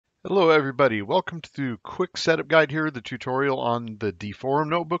Hello everybody, welcome to the quick setup guide here, the tutorial on the Deforum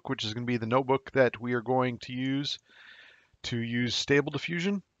Notebook, which is going to be the notebook that we are going to use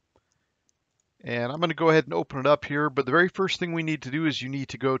StableDiffusion. And I'm going to go ahead and open it up here, but the very first thing we need to do is you need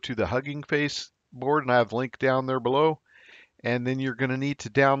to go to the Hugging Face board, and I have the link down there below. And then you're going to need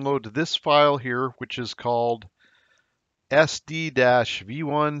to download this file here, which is called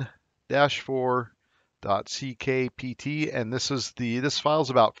sd-v1-4.ckpt, and this file is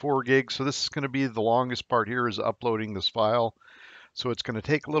about 4 gigs, so this is going to be the longest part here is uploading this file. So it's going to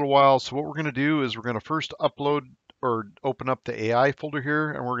take a little while. So what we're going to do is we're going to first upload or open up the AI folder here,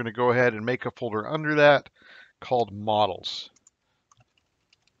 and we're going to go ahead and make a folder under that called models.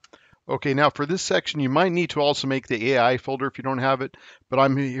 Okay, now for this section, you might need to also make the AI folder if you don't have it, but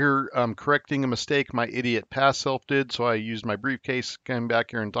I'm here correcting a mistake my idiot past self did, so I used my briefcase, came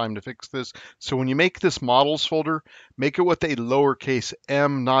back here in time to fix this. So when you make this models folder, make it with a lowercase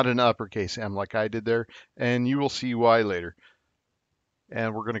m, not an uppercase M like I did there, and you will see why later.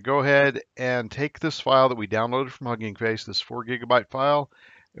 And we're going to go ahead and take this file that we downloaded from Hugging Face, this 4 gigabyte file,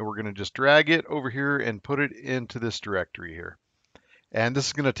 and we're going to just drag it over here and put it into this directory here. And this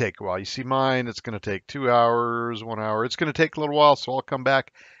is going to take a while. You see mine, it's going to take 2 hours, 1 hour. It's going to take a little while, so I'll come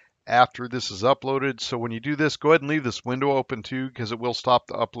back after this is uploaded. So when you do this, go ahead and leave this window open too, because it will stop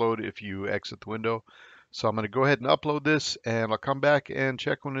the upload if you exit the window. So I'm going to go ahead and upload this, and I'll come back and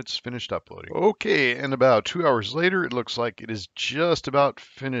check when it's finished uploading. Okay, and about 2 hours later, it looks like it is just about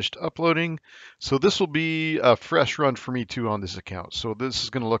finished uploading. So this will be a fresh run for me too on this account. So this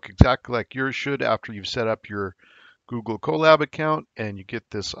is going to look exactly like yours should after you've set up your Google Colab account and you get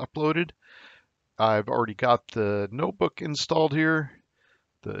this uploaded. I've already got the notebook installed here,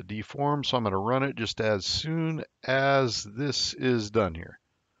 the Deforum, so I'm going to run it just as soon as this is done here.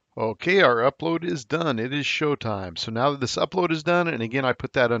 Okay, our upload is done. It is showtime. So now that this upload is done, and again, I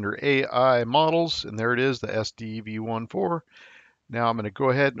put that under AI models, and there it is, the SDV14. Now I'm going to go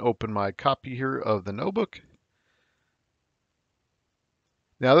ahead and open my copy here of the notebook.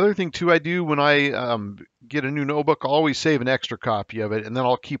 Now, the other thing too I do when I get a new notebook, I'll always save an extra copy of it, and then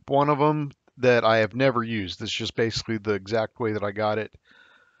I'll keep one of them that I have never used. This is just basically the exact way that I got it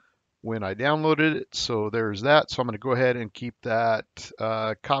when I downloaded it. So there's that. So I'm going to go ahead and keep that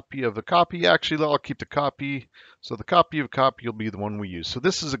copy of the copy. Actually, I'll keep the copy. So the copy of copy will be the one we use. So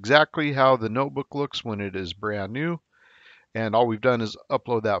this is exactly how the notebook looks when it is brand new. And all we've done is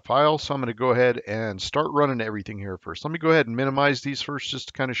upload that file. So I'm going to go ahead and start running everything here first. Let me go ahead and minimize these first just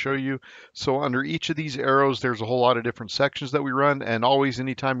to kind of show you. So under each of these arrows, there's a whole lot of different sections that we run. And always,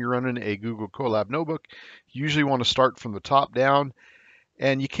 anytime you're running a Google Colab notebook, you usually want to start from the top down.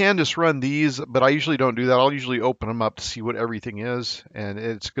 And you can just run these, but I usually don't do that. I'll usually open them up to see what everything is. And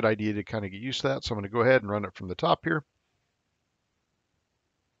it's a good idea to kind of get used to that. So I'm going to go ahead and run it from the top here.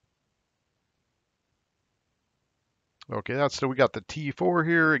 Okay, we got the T4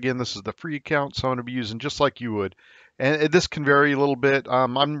 here. Again, this is the free account, so I'm going to be using just like you would. And this can vary a little bit.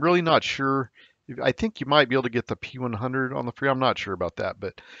 I'm really not sure. I think you might be able to get the P100 on the free. I'm not sure about that,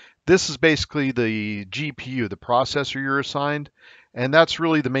 but this is basically the GPU, the processor you're assigned. And that's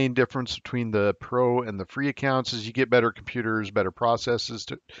really the main difference between the pro and the free accounts is you get better computers, better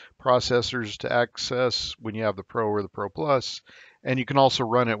processors to access when you have the pro or the pro plus. And you can also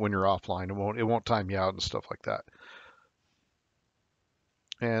run it when you're offline. It won't time you out and stuff like that.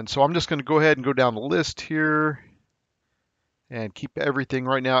 And so I'm just going to go ahead and go down the list here and keep everything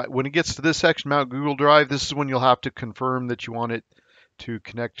right now. When it gets to this section about Google Drive, this is when you'll have to confirm that you want it to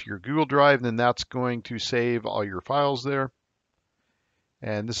connect to your Google Drive. And then that's going to save all your files there.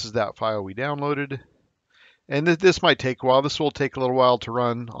 And this is that file we downloaded. And this might take a while. This will take a little while to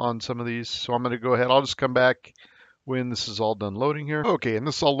run on some of these. So I'm going to go ahead. I'll just come back when this is all done loading here. Okay, and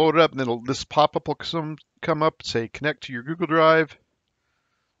this is all loaded up. And then this pop-up will come up, say connect to your Google Drive.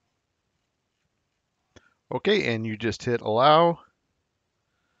 Okay, and you just hit allow.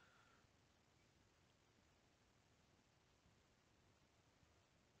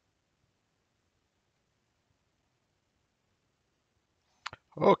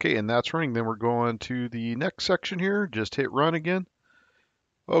 Okay, and that's running. Then we're going to the next section here. Just hit run again.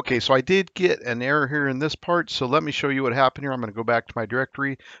 Okay, so I did get an error here in this part. So let me show you what happened here. I'm going to go back to my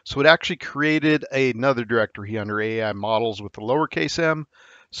directory. So it actually created another directory under AI models with the lowercase m.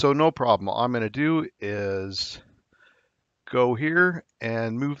 So no problem. All I'm going to do is go here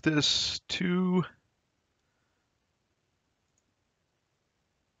and move this to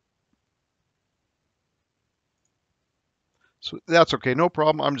so that's okay, no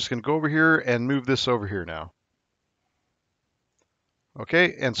problem. I'm just going to go over here and move this over here now.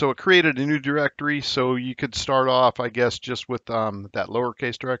 Okay, and so it created a new directory, so you could start off, I guess, just with that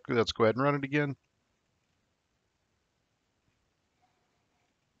lowercase directory. Let's go ahead and run it again.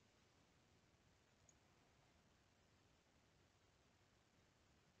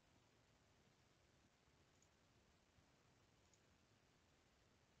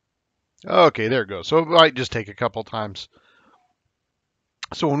 Okay, there it goes. So it might just take a couple times.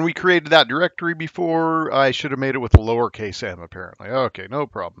 So when we created that directory before, I should have made it with a lowercase m apparently. Okay, no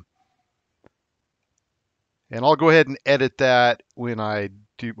problem. And I'll go ahead and edit that when I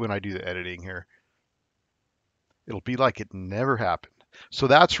do the editing here. It'll be like it never happened. So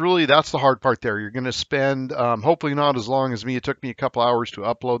that's the hard part there. You're going to spend hopefully not as long as me. It took me a couple hours to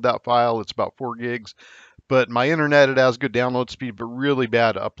upload that file. It's about 4 gigs, but my internet it has good download speed, but really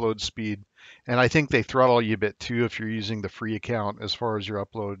bad upload speed. And I think they throttle you a bit too if you're using the free account as far as your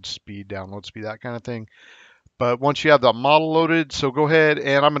upload speed, download speed, that kind of thing. But once you have that model loaded, so go ahead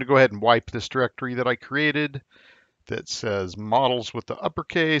and I'm going to go ahead and wipe this directory that I created that says models with the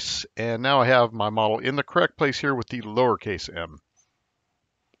uppercase. And now I have my model in the correct place here with the lowercase m.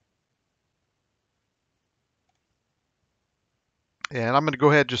 And I'm going to go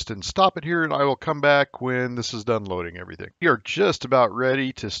ahead just and stop it here and I will come back when this is done loading everything. We are just about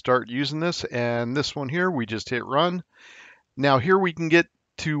ready to start using this, and this one here, we just hit run. Now here we can get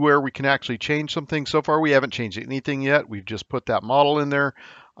to where we can actually change something. So far we haven't changed anything yet. We've just put that model in there.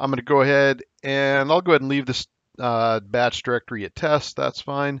 I'm going to go ahead and I'll go ahead and leave this batch directory at test. That's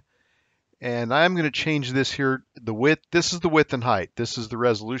fine. And I'm going to change this here, the width. This is the width and height. This is the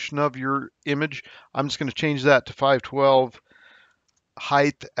resolution of your image. I'm just going to change that to 512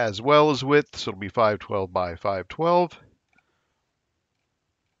 height as well as width, so it'll be 512 by 512.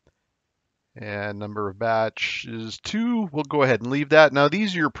 And number of batch is 2. We'll go ahead and leave that. Now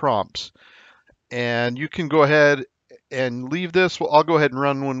these are your prompts, and you can go ahead and leave this. Well, I'll go ahead and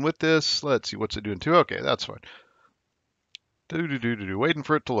run one with this. Let's see, what's it doing too? Okay, that's fine. Waiting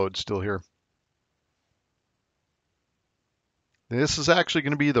for it to load still here. This is actually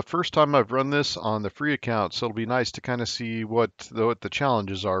going to be the first time I've run this on the free account, so it'll be nice to kind of see what the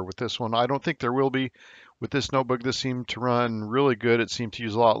challenges are with this one. I don't think there will be. With this notebook, this seemed to run really good. It seemed to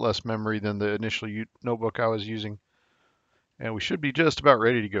use a lot less memory than the initial notebook I was using. And we should be just about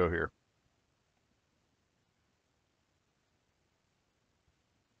ready to go here.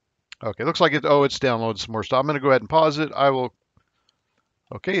 Okay, looks like it's downloaded some more stuff. I'm going to go ahead and pause it.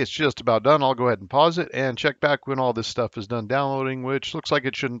 Okay, it's just about done. I'll go ahead and pause it and check back when all this stuff is done downloading, which looks like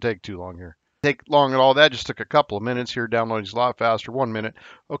it shouldn't take too long here. Take long at all. That just took a couple of minutes here. Downloading's a lot faster, 1 minute.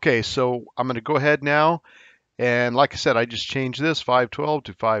 Okay, so I'm going to go ahead now. And like I said, I just changed this 512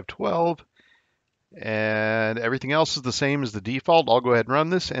 to 512. And everything else is the same as the default. I'll go ahead and run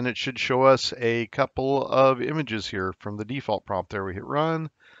this, and it should show us a couple of images here from the default prompt. There we hit run.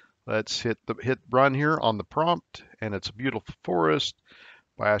 Let's hit run here on the prompt, and it's a beautiful forest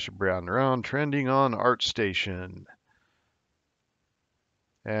by Asher Brown around trending on ArtStation.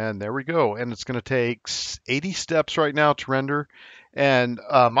 And there we go. And it's going to take 80 steps right now to render. And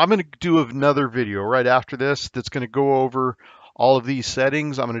I'm going to do another video right after this that's going to go over all of these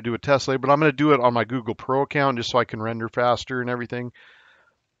settings. I'm going to do a test later, but I'm going to do it on my Google Pro account just so I can render faster and everything.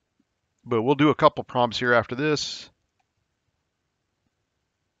 But we'll do a couple prompts here after this.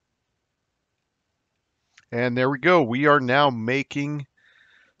 And there we go. We are now making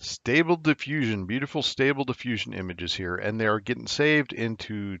StableDiffusion, beautiful StableDiffusion images here, and they are getting saved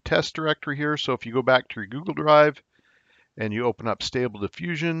into test directory here. So if you go back to your Google Drive and you open up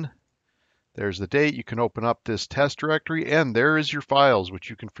StableDiffusion, there's the date. You can open up this test directory, and there is your files,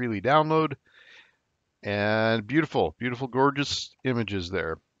 which you can freely download. And beautiful, beautiful, gorgeous images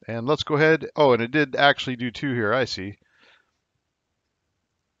there. And let's go ahead. Oh, and it did actually do 2 here. I see.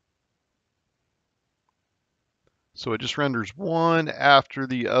 So it just renders one after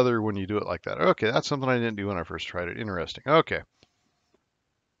the other when you do it like that. Okay, that's something I didn't do when I first tried it. Interesting. Okay.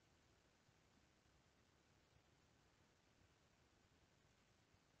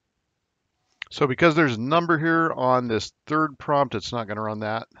 So because there's a number here on this third prompt, it's not going to run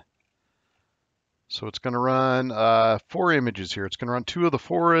that. So it's going to run 4 images here. It's going to run 2 of the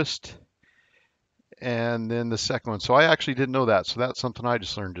forest and then the second one. So I actually didn't know that. So that's something I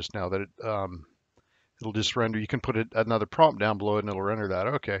just learned just now, that it'll just render. You can put another prompt down below it and it'll render that.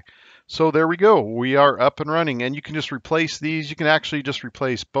 Okay. So there we go. We are up and running, and you can just replace these. You can actually just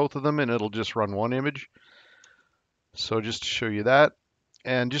replace both of them and it'll just run one image. So just to show you that,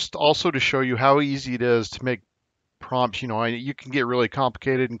 and just also to show you how easy it is to make prompts. You can get really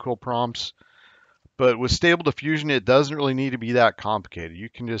complicated and cool prompts, but with StableDiffusion, it doesn't really need to be that complicated. You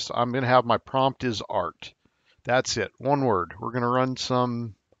can just, I'm going to have my prompt is art. That's it, one word. We're going to run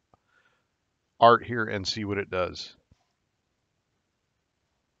some art here and see what it does.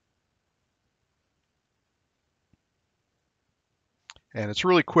 And it's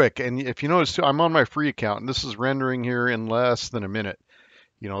really quick. And if you notice too, I'm on my free account and this is rendering here in less than a minute.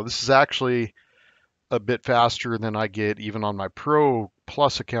 This is actually a bit faster than I get even on my Pro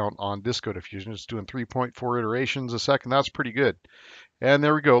Plus account on Disco Diffusion. It's doing 3.4 iterations a second. That's pretty good. And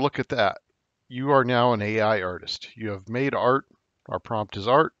there we go. Look at that. You are now an AI artist. You have made art. Our prompt is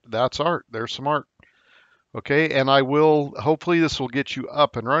art. That's art. There's some art. Okay, and hopefully this will get you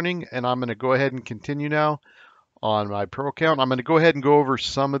up and running, and I'm going to go ahead and continue now on my Pro account. I'm going to go ahead and go over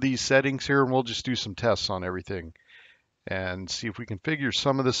some of these settings here, and we'll just do some tests on everything and see if we can figure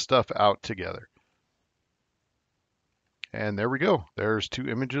some of this stuff out together. And there we go. There's 2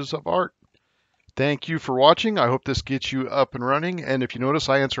 images of art. Thank you for watching. I hope this gets you up and running. And if you notice,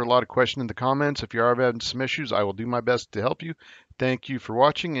 I answer a lot of questions in the comments. If you are having some issues, I will do my best to help you. Thank you for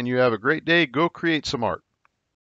watching, and you have a great day. Go create some art.